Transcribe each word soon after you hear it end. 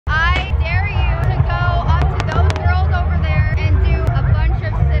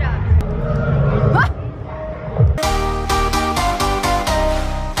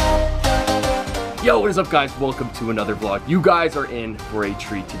Yo, what is up guys? Welcome to another vlog. You guys are in for a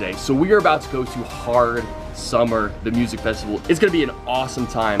treat today. So we are about to go to Hard Summer, the music festival. It's gonna be an awesome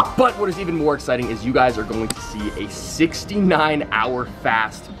time. But what is even more exciting is you guys are going to see a 69-hour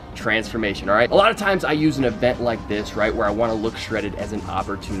fast transformation, all right? A lot of times I use an event like this, right, where I wanna look shredded as an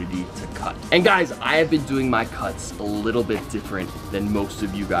opportunity to cut. And guys, I have been doing my cuts a little bit different than most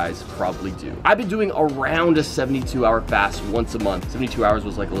of you guys probably do. I've been doing around a 72-hour fast once a month. 72 hours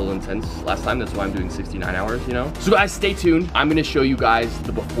was like a little intense last time, that's why I'm doing 69 hours, you know? So guys, stay tuned. I'm gonna show you guys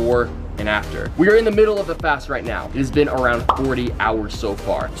the before and after. We are in the middle of the fast right now. It has been around 40 hours so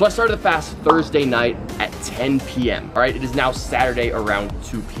far. So I started the fast Thursday night at 10 p.m. All right, it is now Saturday around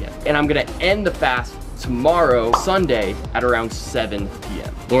 2 p.m. And I'm gonna end the fast tomorrow, Sunday, at around 7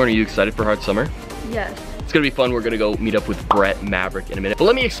 p.m. Lauren, are you excited for Hard Summer? Yes. It's gonna be fun. We're gonna go meet up with Brett Maverick in a minute. But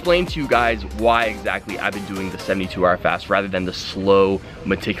let me explain to you guys why exactly I've been doing the 72-hour fast rather than the slow,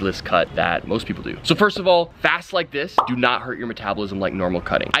 meticulous cut that most people do. So first of all, fasts like this do not hurt your metabolism like normal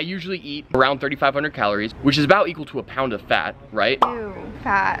cutting. I usually eat around 3,500 calories, which is about equal to a pound of fat, right? Ew,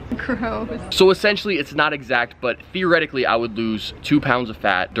 fat, gross. So essentially, it's not exact, but theoretically, I would lose 2 pounds of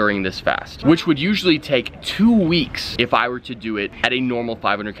fat during this fast, which would usually take 2 weeks if I were to do it at a normal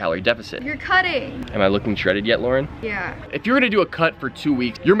 500 calorie deficit. You're cutting. Am I looking shredded yet, Lauren? Yeah. If you were to do a cut for 2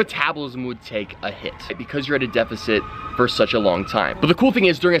 weeks, your metabolism would take a hit because you're at a deficit for such a long time. But the cool thing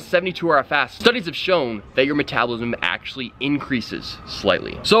is during a 72-hour fast, studies have shown that your metabolism actually increases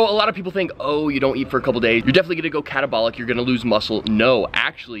slightly. So a lot of people think, oh, you don't eat for a couple days, you're definitely gonna go catabolic, you're gonna lose muscle. No,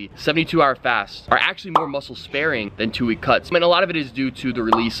 actually, 72-hour fasts are actually more muscle sparing than 2-week cuts. And a lot of it is due to the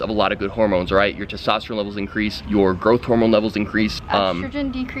release of a lot of good hormones, right? Your testosterone levels increase, your growth hormone levels increase.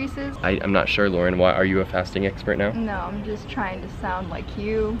 Estrogen decreases? I'm not sure, Lauren. Why are you a fasting expert now? No, I'm just trying to sound like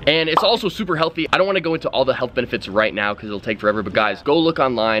you. And it's also super healthy. I don't want to go into all the health benefits right now because it'll take forever, but guys, go look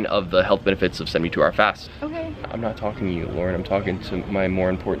online of the health benefits of 72-hour fasts. Okay. I'm not talking to you, Lauren. I'm talking to my more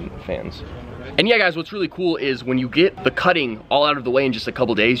important fans. And yeah, guys, what's really cool is when you get the cutting all out of the way in just a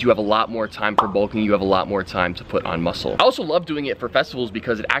couple days, you have a lot more time for bulking, you have a lot more time to put on muscle. I also love doing it for festivals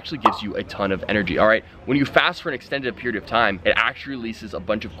because it actually gives you a ton of energy, all right? When you fast for an extended period of time, it actually releases a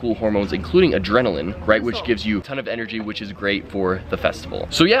bunch of cool hormones, including adrenaline, right? Which gives you a ton of energy, which is great for the festival.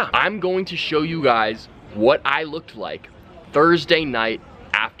 So yeah, I'm going to show you guys what I looked like Thursday night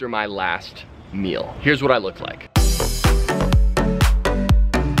after my last meal. Here's what I looked like.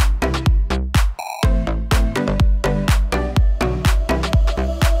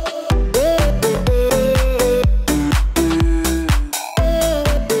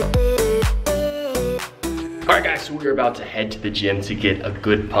 Alright guys, so we're about to head to the gym to get a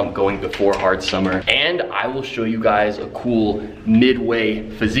good pump going before Hard Summer. And I will show you guys a cool midway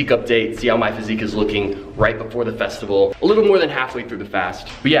physique update, see how my physique is looking right before the festival, a little more than halfway through the fast.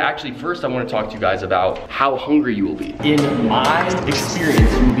 But yeah, actually first I want to talk to you guys about how hungry you will be. In my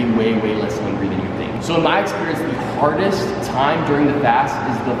experience, you will be way, way less hungry than you think. So in my experience, the hardest time during the fast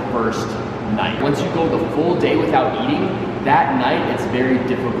is the first night. Once you go the full day without eating, that night it's very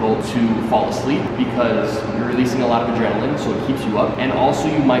difficult to fall asleep because you're releasing a lot of adrenaline, so it keeps you up, and also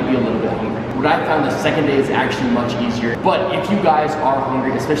you might be a little bit hungry. What I found the second day is actually much easier, but if you guys are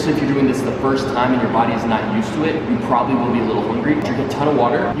hungry, especially if you're doing this the first time and your body is not used to it, you probably will be a little hungry. Drink a ton of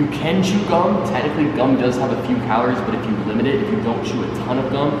water. You can chew gum. Technically, gum does have a few calories, but if you limit it, if you don't chew a ton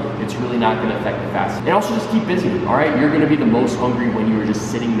of gum, it's really not gonna affect the fast. And also just keep busy, all right? You're gonna be the most hungry when you are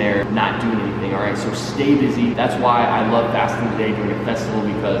just sitting there not doing anything, all right? So stay busy. That's why I love fasting today during a festival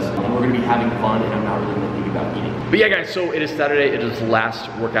because we're gonna be having fun and I'm not really gonna think about eating. But yeah guys, so it is Saturday, it is the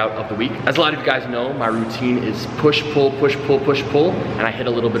last workout of the week. As a lot of you guys know, my routine is push, pull, push, pull, push, pull, and I hit a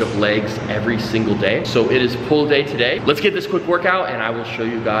little bit of legs every single day. So it is pull day today. Let's get this quick workout and I will show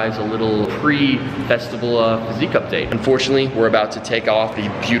you guys a little pre-festival physique update. Unfortunately, we're about to take off the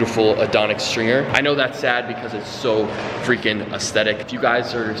beautiful Adonic stringer. I know that's sad because it's so freaking aesthetic. If you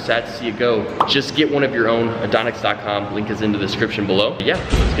guys are sad to see it go, just get one of your own, adonics.com, link is in the description below. Yeah,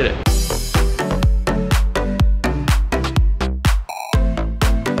 let's get it.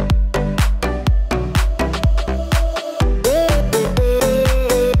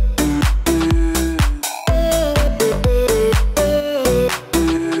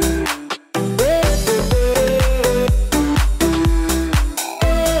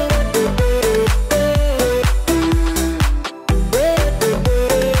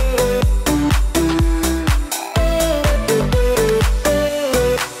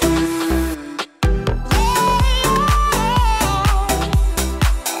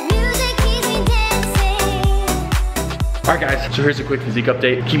 Alright guys, so here's a quick physique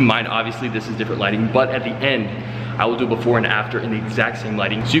update. Keep in mind, obviously this is different lighting, but at the end, I will do a before and after in the exact same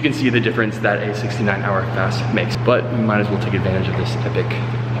lighting so you can see the difference that a 69-hour fast makes. But we might as well take advantage of this epic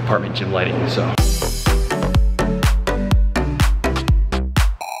apartment gym lighting, so.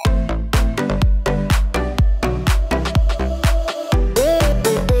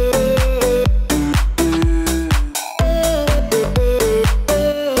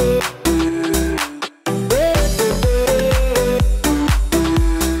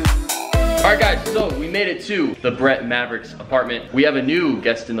 To the Brett Mavericks apartment. We have a new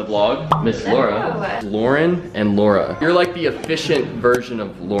guest in the vlog, Miss Laura. Lauren and Laura. You're like the efficient version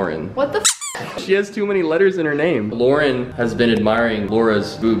of Lauren. What the f? She has too many letters in her name. Lauren has been admiring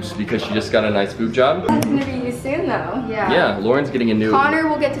Laura's boobs because she just got a nice boob job. That's gonna be you soon though. Yeah. Yeah, Lauren's getting a new. Connor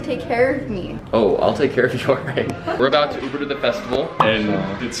will get to take care of me. Oh, I'll take care of you, alright. We're about to Uber to the festival.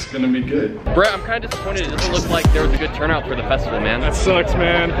 And it's gonna be good. Brett, I'm kind of disappointed. It doesn't look like there was a good turnout for the festival, man. That sucks,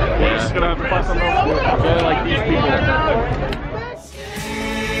 man. We're just gonna have to find something else to do. I really like these people.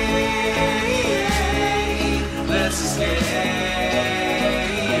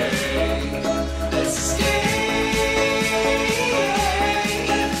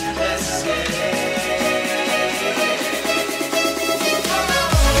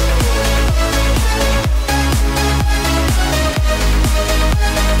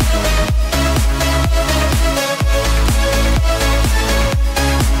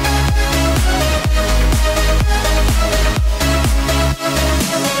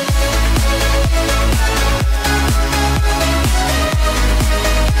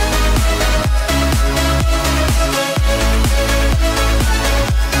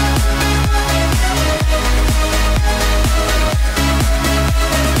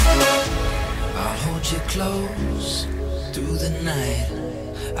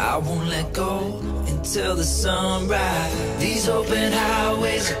 I won't let go until the sunrise. These open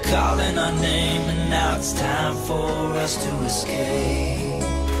highways are calling our name, and now it's time for us to escape.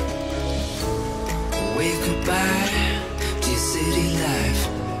 Wave goodbye to your city life,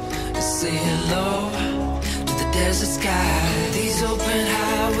 and say hello to the desert sky. These open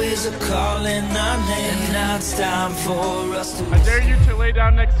highways are calling our name, and now it's time for us to escape. I dare you to lay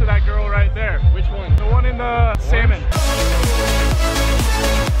down next to that girl right there. Which one? The one in the salmon.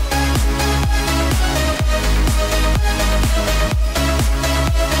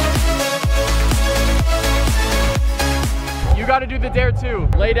 You gotta do the dare too.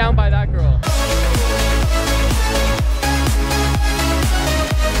 Lay down by that girl.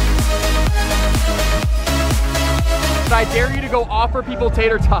 I dare you to go offer people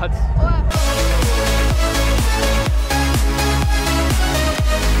tater tots.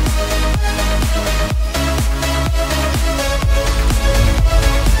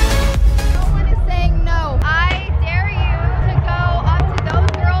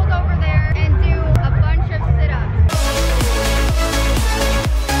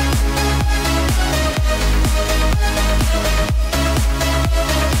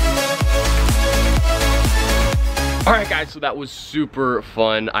 Alright guys, so that was super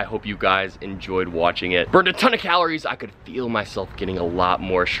fun. I hope you guys enjoyed watching it. Burned a ton of calories. I could feel myself getting a lot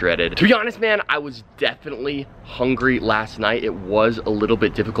more shredded. To be honest, man, I was definitely hungry last night. It was a little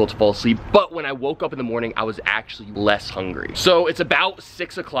bit difficult to fall asleep, but when I woke up in the morning, I was actually less hungry. So it's about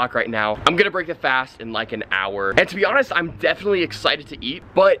 6 o'clock right now. I'm gonna break the fast in like an hour. And to be honest, I'm definitely excited to eat,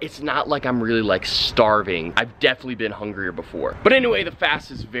 but it's not like I'm really like starving. I've definitely been hungrier before. But anyway, the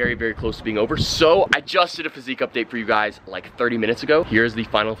fast is very, very close to being over. So I just did a physique update for you guys like 30 minutes ago. Here's the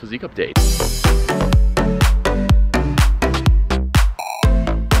final physique update.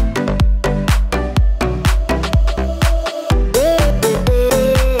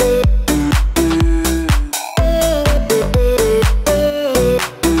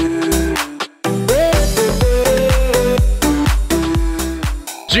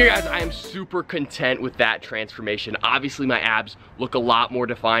 So you guys, I am super content with that transformation. Obviously my abs look a lot more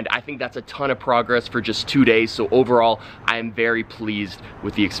defined. I think that's a ton of progress for just 2 days. So overall, I am very pleased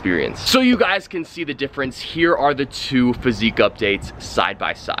with the experience. So you guys can see the difference. Here are the two physique updates side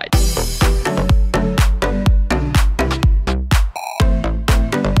by side.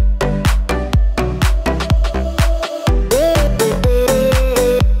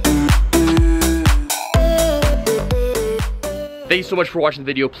 Thank you so much for watching the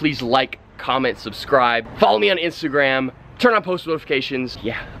video. Please like, comment, subscribe. Follow me on Instagram. Turn on post notifications.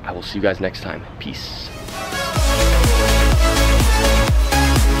 Yeah, I will see you guys next time. Peace.